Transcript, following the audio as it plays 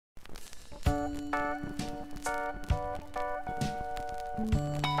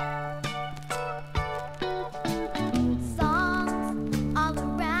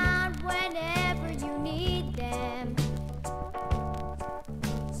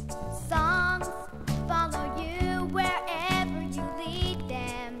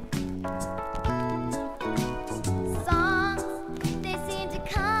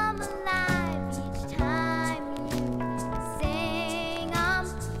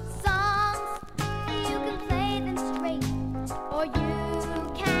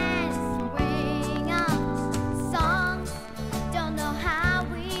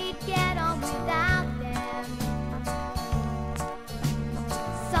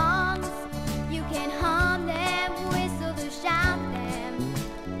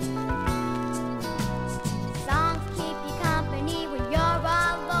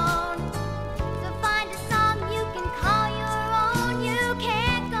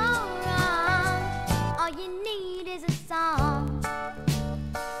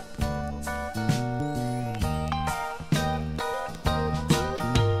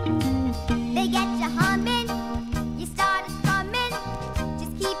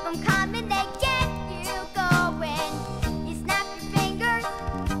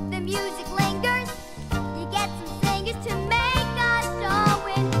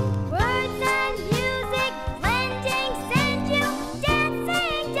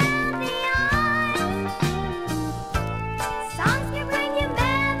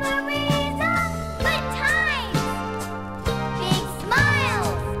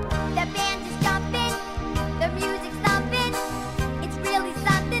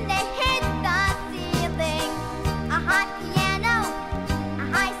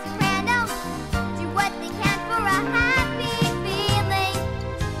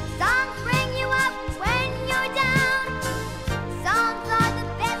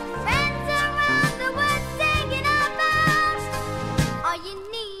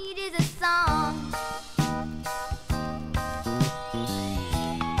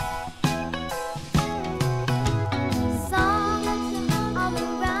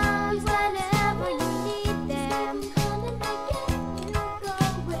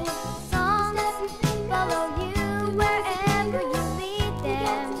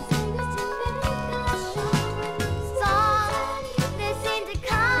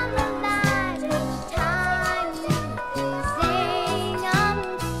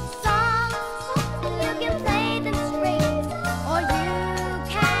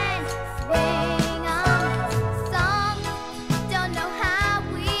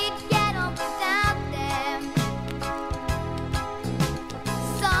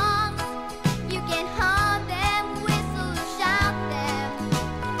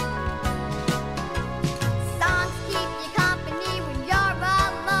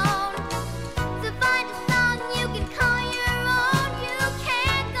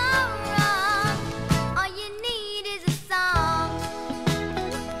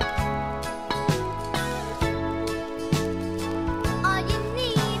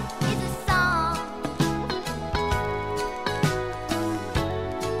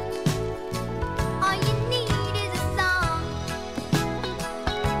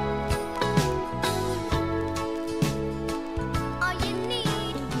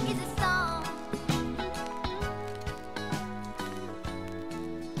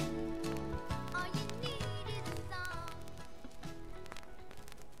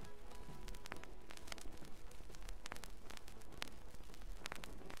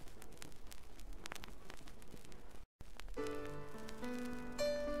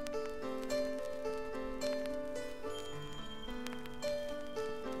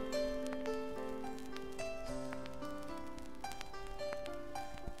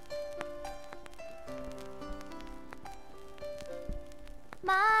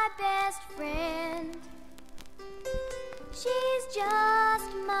my best friend. She's just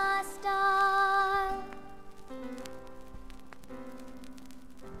my style,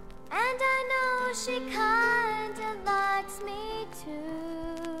 and I know she kinda likes me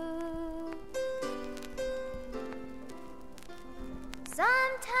too.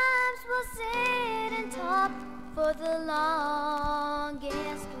 Sometimes we'll sit and talk for the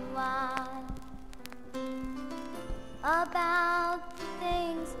longest while about the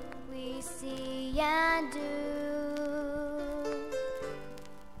things we see and do.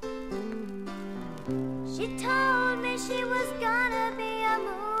 She told me she was gonna be a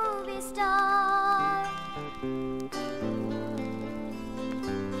movie star.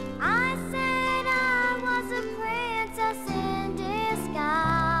 I said I was a princess in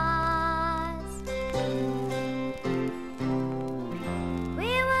disguise.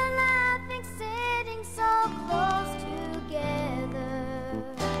 We were laughing, singing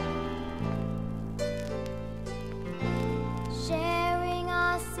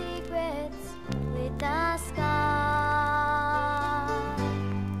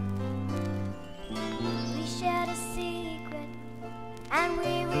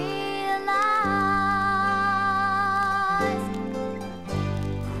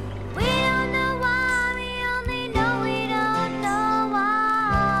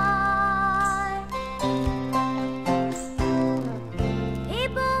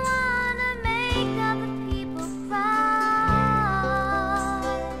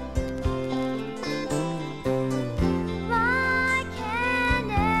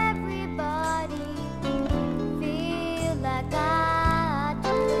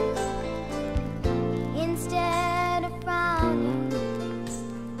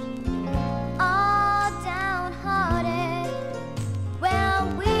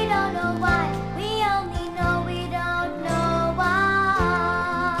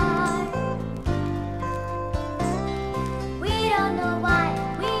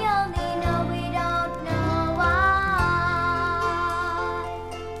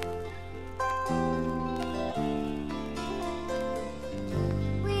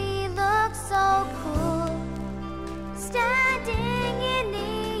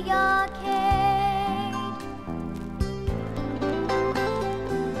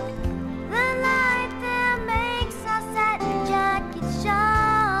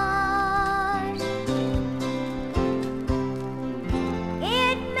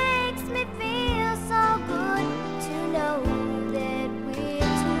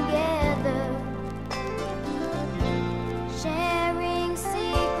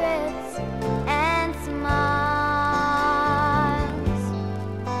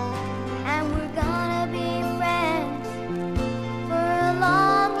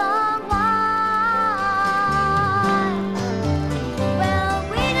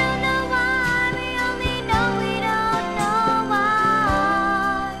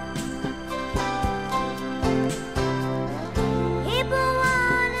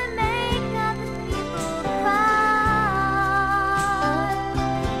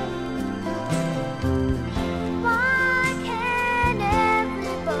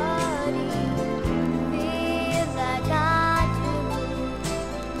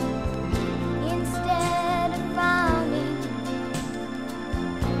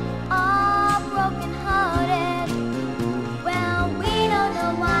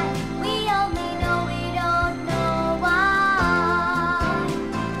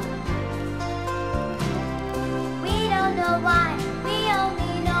know why. We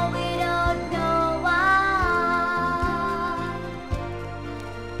only know we don't know why.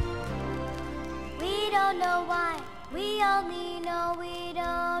 We don't know why. We only know we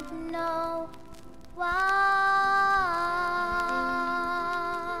don't know why.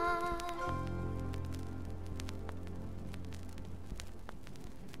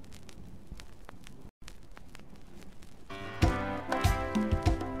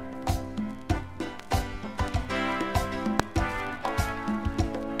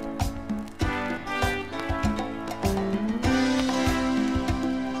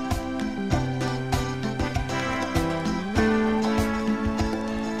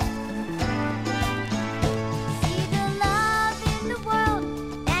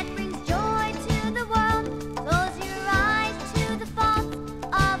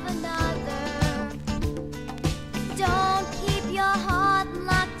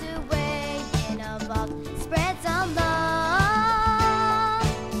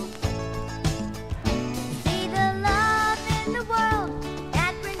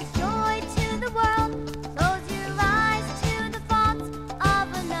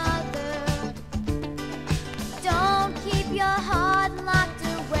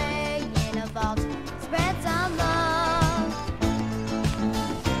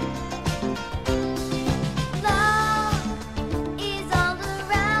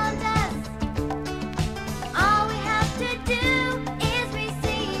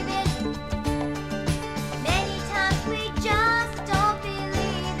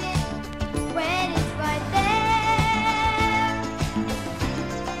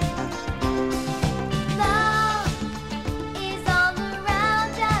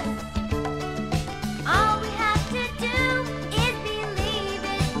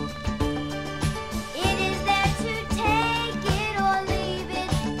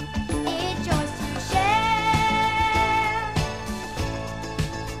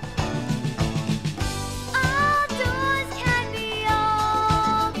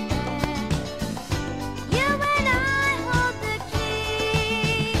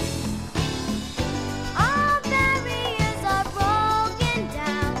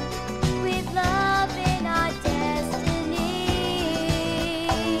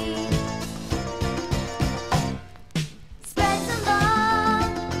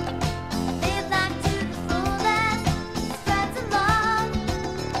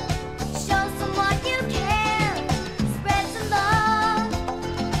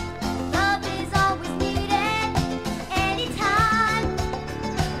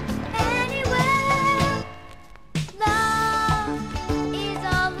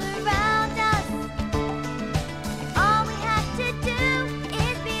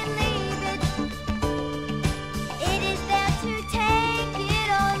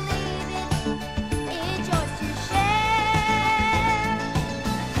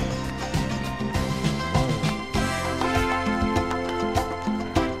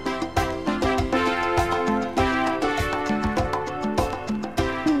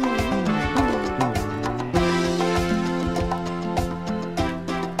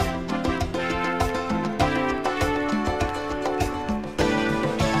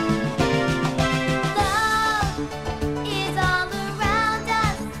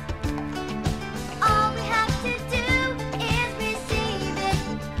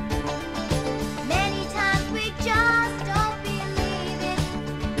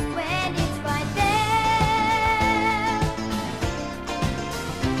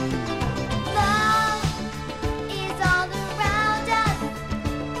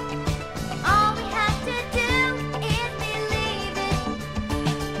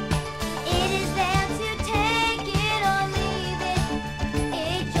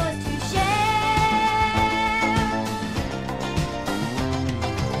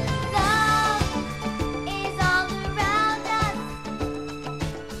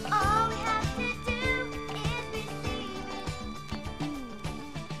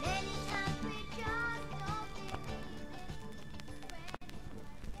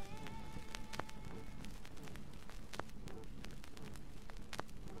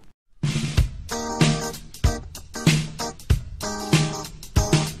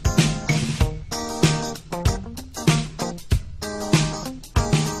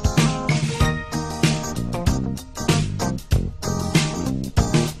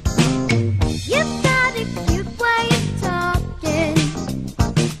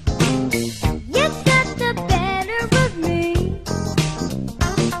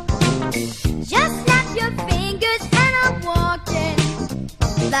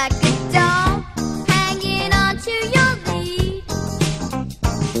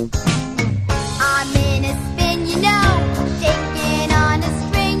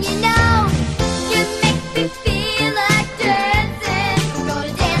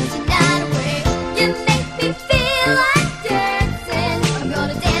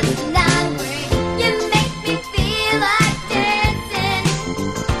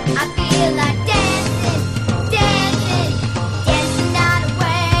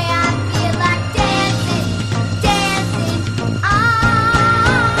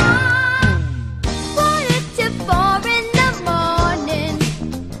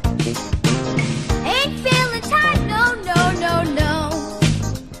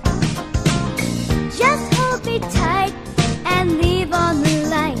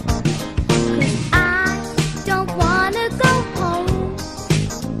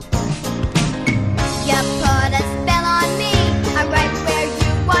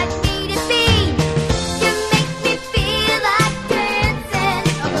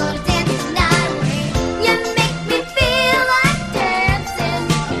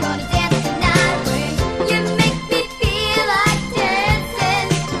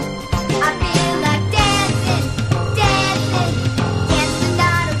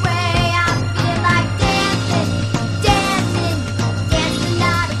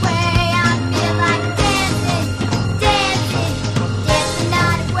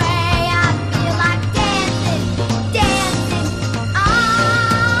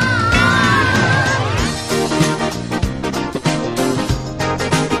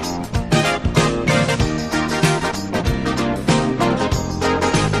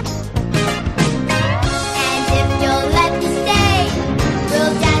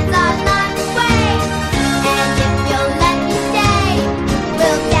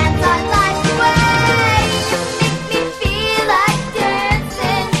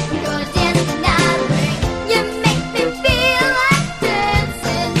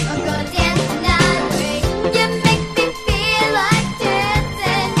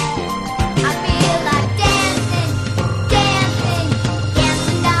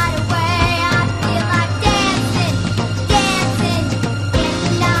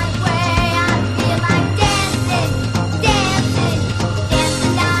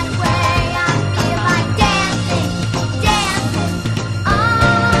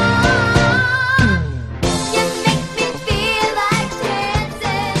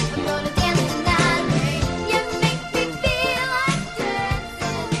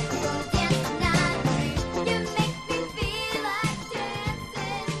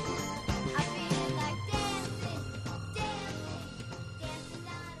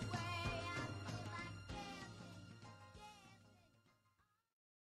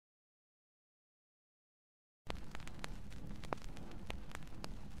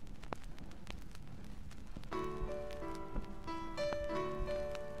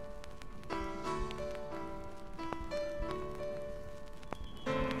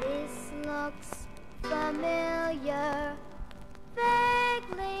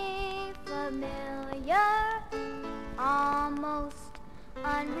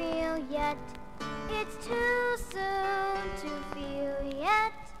 yet it's too soon to feel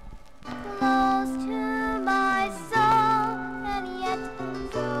yet close to my soul, and yet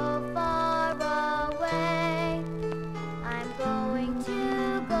so far away. I'm going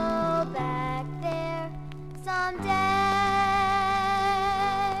to go back there someday.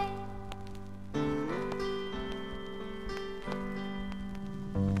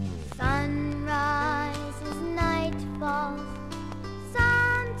 Sunrise as night falls,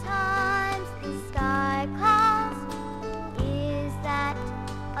 sometimes the sky calls. Is that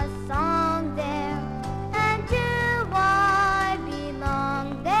a song there? And do I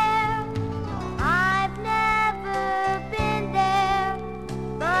belong there? I've never been there,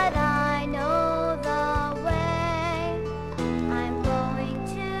 but I know the way. I'm going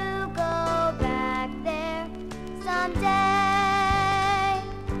to go back there someday.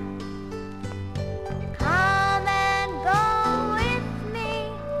 Come and go with me,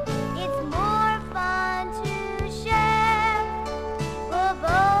 it's more fun to share. We'll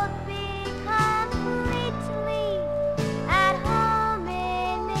both be completely at home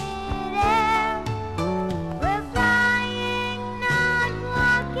in midair. We're flying, not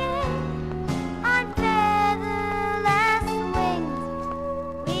walking, on featherless wings.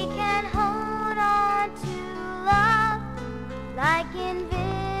 We can hold on to love like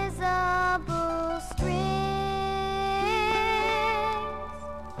invisible strings.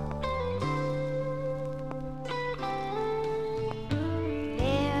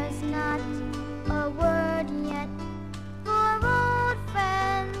 There's not a word yet for old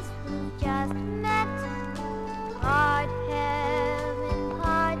friends who just met. Part heaven,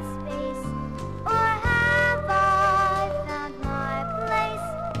 part space, or have I found my place?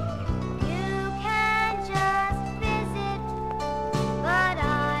 You can just visit, but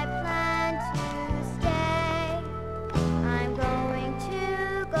I plan to stay. I'm going to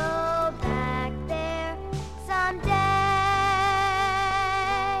go back there someday.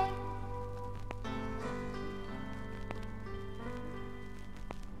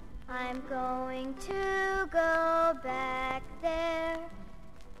 I'm going to go back there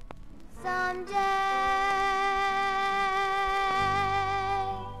someday.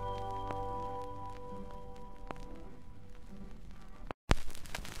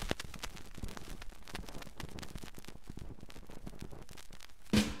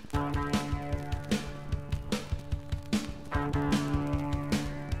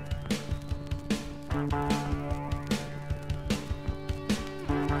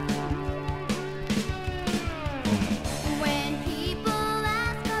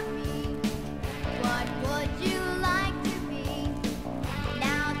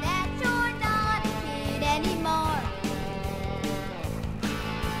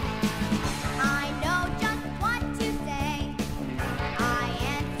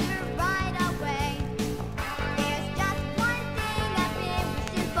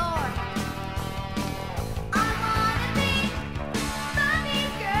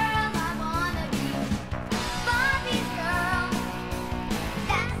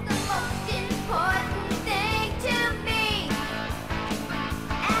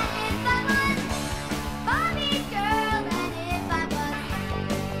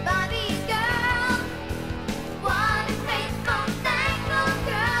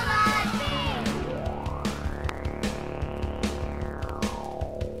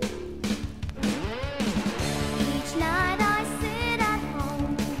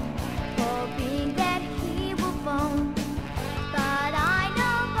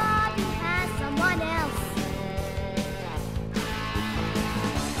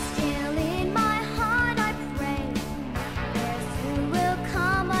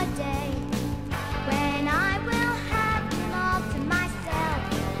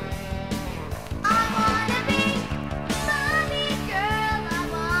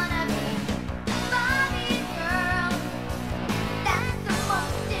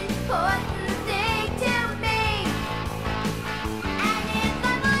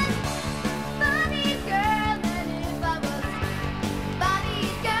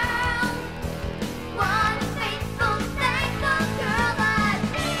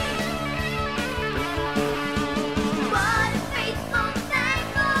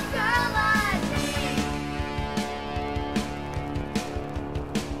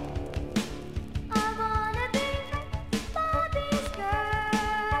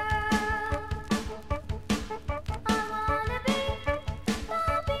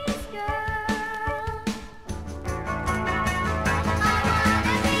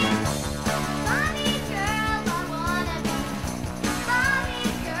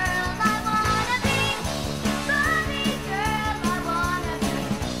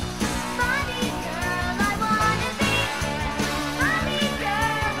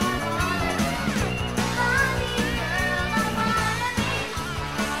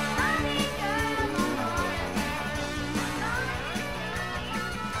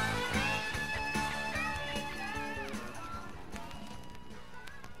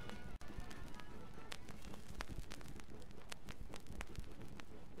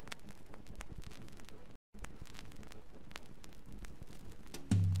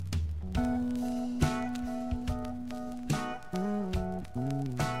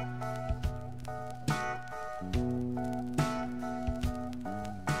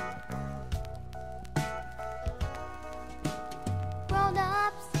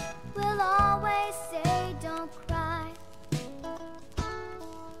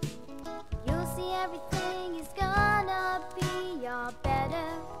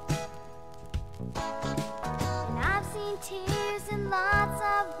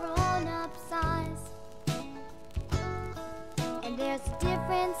 There's a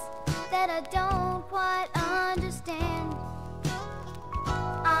difference that I don't quite understand.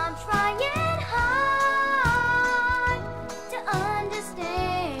 I'm trying hard to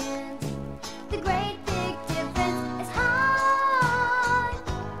understand the great big difference, as hard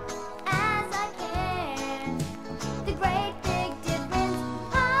as I can. The great big difference,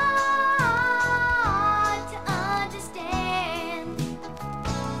 hard to understand.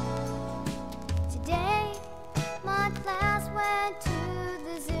 Today my class went to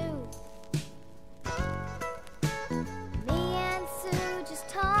the zoo. Me and Sue just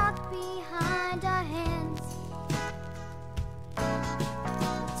talked behind our hands.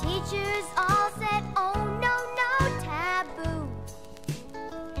 Teachers all said, oh no, no taboo.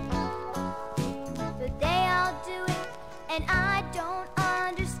 But they all do it and I don't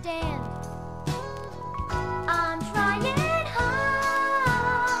understand. I'm trying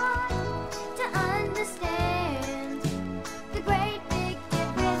hard to understand the great big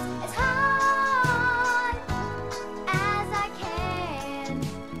difference, as hard as I can.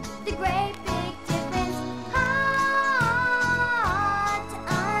 The great big difference, hard to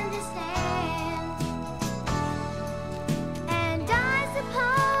understand. And I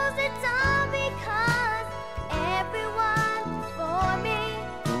suppose it's all because everyone before me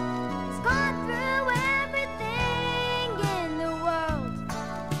has gone through everything in the world.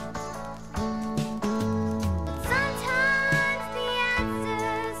 But sometimes the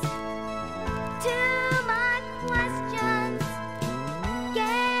answers to my questions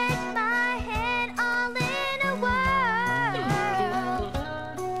get my head all in a whirl.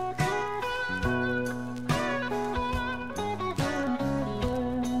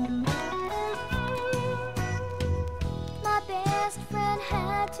 My best friend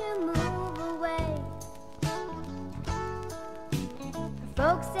had to move away. Her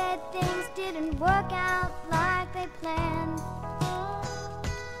folks said things didn't work out like they planned.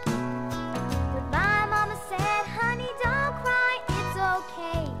 But my mama said, honey, don't cry, it's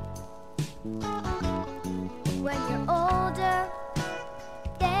okay. When you're older,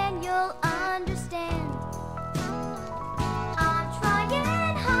 then you'll understand. I'm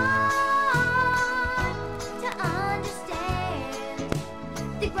trying hard to understand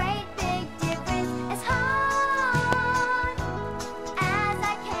the great big difference, as hard as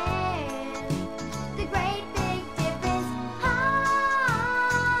I can. The great big difference, hard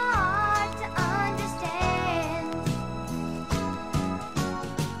to understand.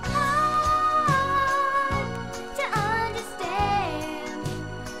 Hard to understand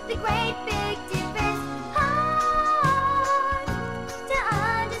the great big difference, hard to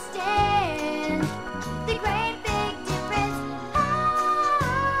understand the great big difference, hard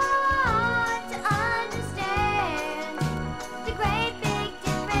to understand the great big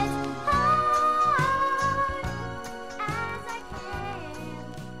difference, hard as I can.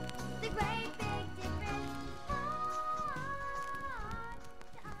 The great big difference, hard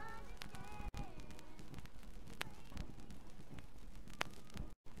to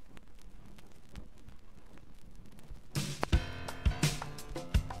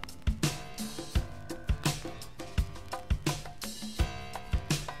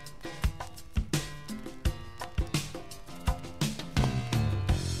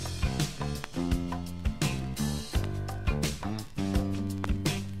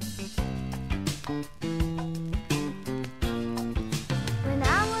When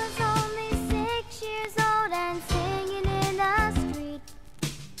I was only 6 years old and singing in the street,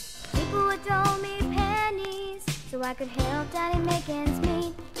 people would throw me pennies so I could help Daddy make ends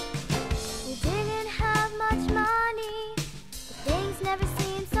meet. We didn't have much money, but things never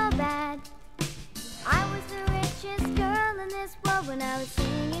seemed so bad. I was the richest girl in this world when I was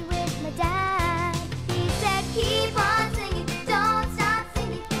singing with my dad. He said, keep on singing, don't stop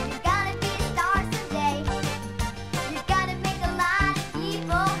singing. You gotta be a star someday. You gotta make a lot of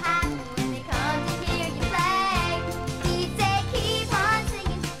people happy when they come to hear you play. He'd say, keep on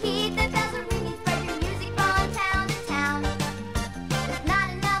singing, keep the bells ringing, spread your music from town to town. There's not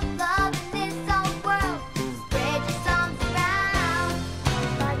enough love in this old world, so spread your songs around.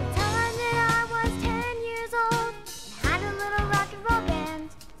 By the time that I was 10 years old, I had a little rock and roll band.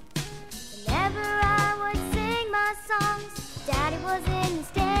 Whenever I would sing my songs, Daddy was in the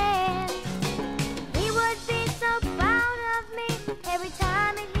stand. He would be so proud of me every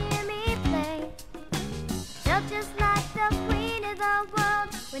time he'd hear me play. Felt just like the queen of the world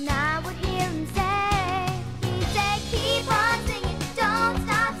when I would hear him say. He'd say, keep on singing, don't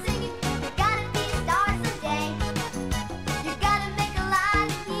stop singing. You gotta be a star someday. You gotta make a lot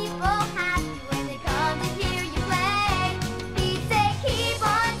of people happy when they come to hear you play. He'd say, keep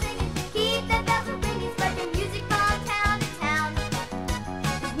on singing, keep the bells ringing, spread your music from town to town.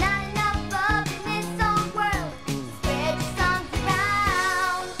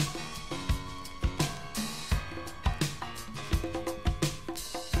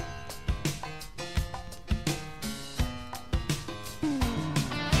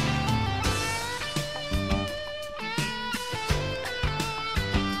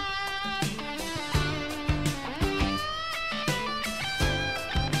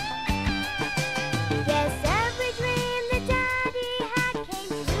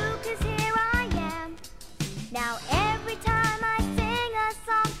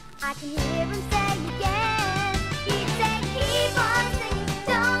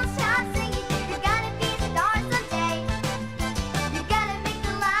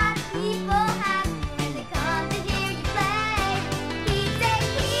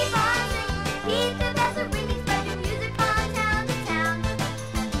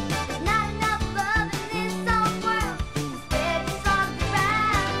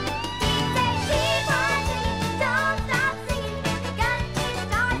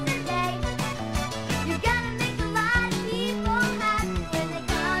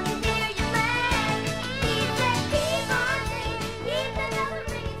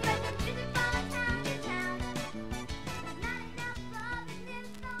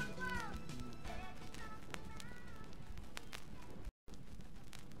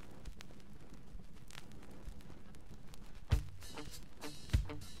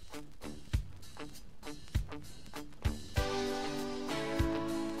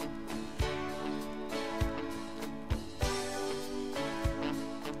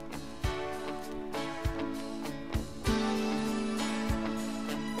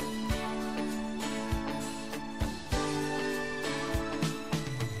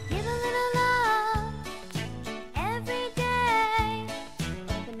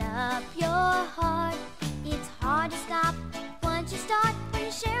 up your heart. It's hard to stop once you start, when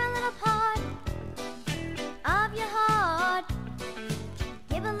you share a little part of your heart.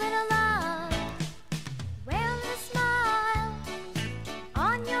 Give a little love, wear a little smile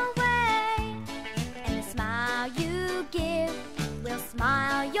on your way, and the smile you give will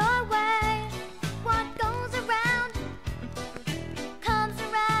smile your way. What goes around comes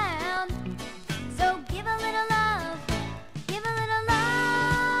around, so give a little love, give a little love.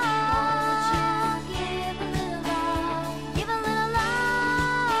 Won't you give a little love, give a little love.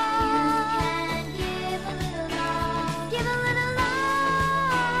 You can give a little love, give a little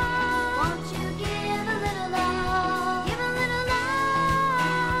love. Won't you give a little love, give a little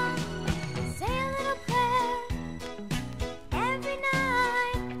love. Say a little prayer every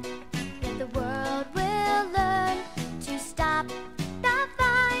night, that the world will learn to stop the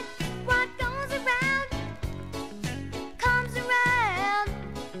fight. What goes around comes around,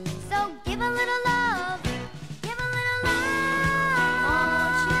 so give a little love, give a little love.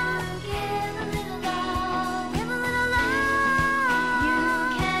 Won't you give a little love, give a little love. You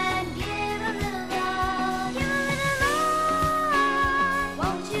can give a little love, give a little love.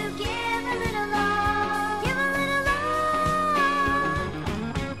 Won't you give a little love, give a little love.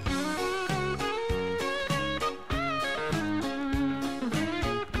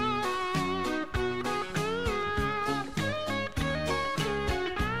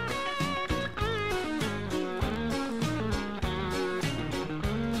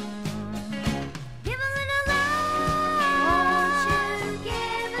 Give a little love. Won't you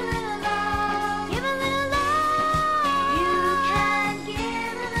give a little love, give a little love. You can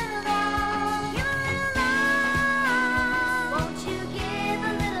give a little love, give a little love. Won't you give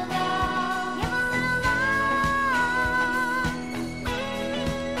a little love, give a little love.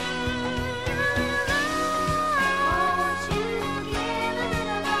 Give a little love. Won't you give a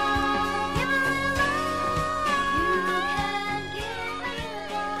little love, give a little love. You can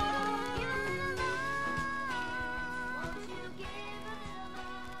give a little love, give a little love. Won't you give a little love,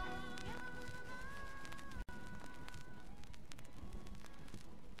 give a little love.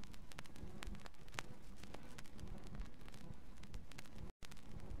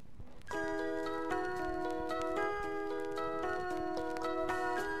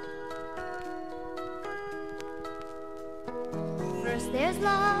 First there's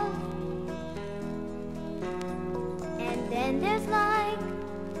love, and then there's like,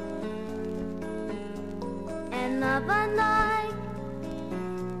 and love unlike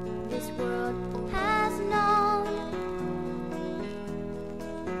this world has known.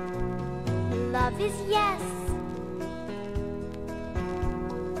 Love is yes,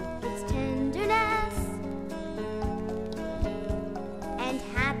 it's tenderness and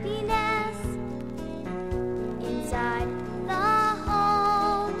happiness inside the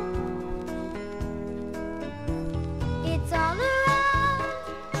home. It's all around,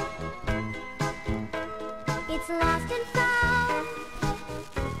 it's lost and found,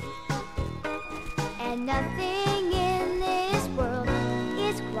 and nothing in this world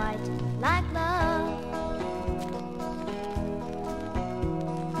is quite like love.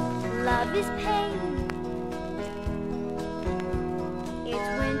 Love is pain, it's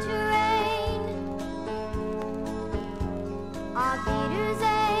winter rain, our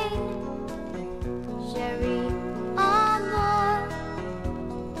Wiedersehen, Cherie Amour.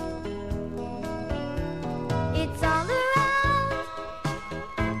 It's all around,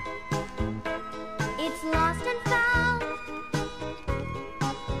 it's lost and found,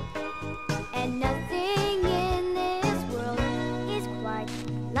 and nothing in this world is quite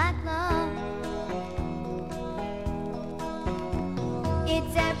like love.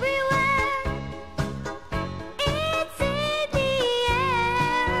 It's everywhere, it's in the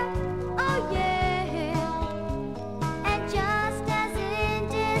air, oh yeah, and just as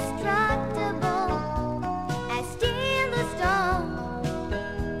indestructible as steel or stone,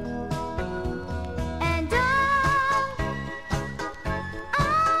 and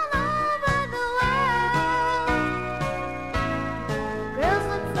all over the world. Girls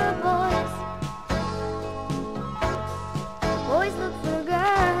look for boys, boys look for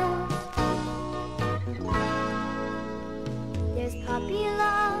girls. There's puppy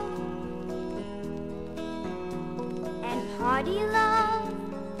love and party love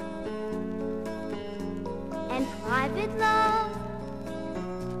and private love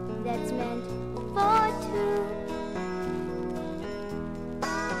that's meant for two.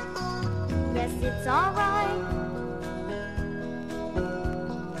 Yes, it's alright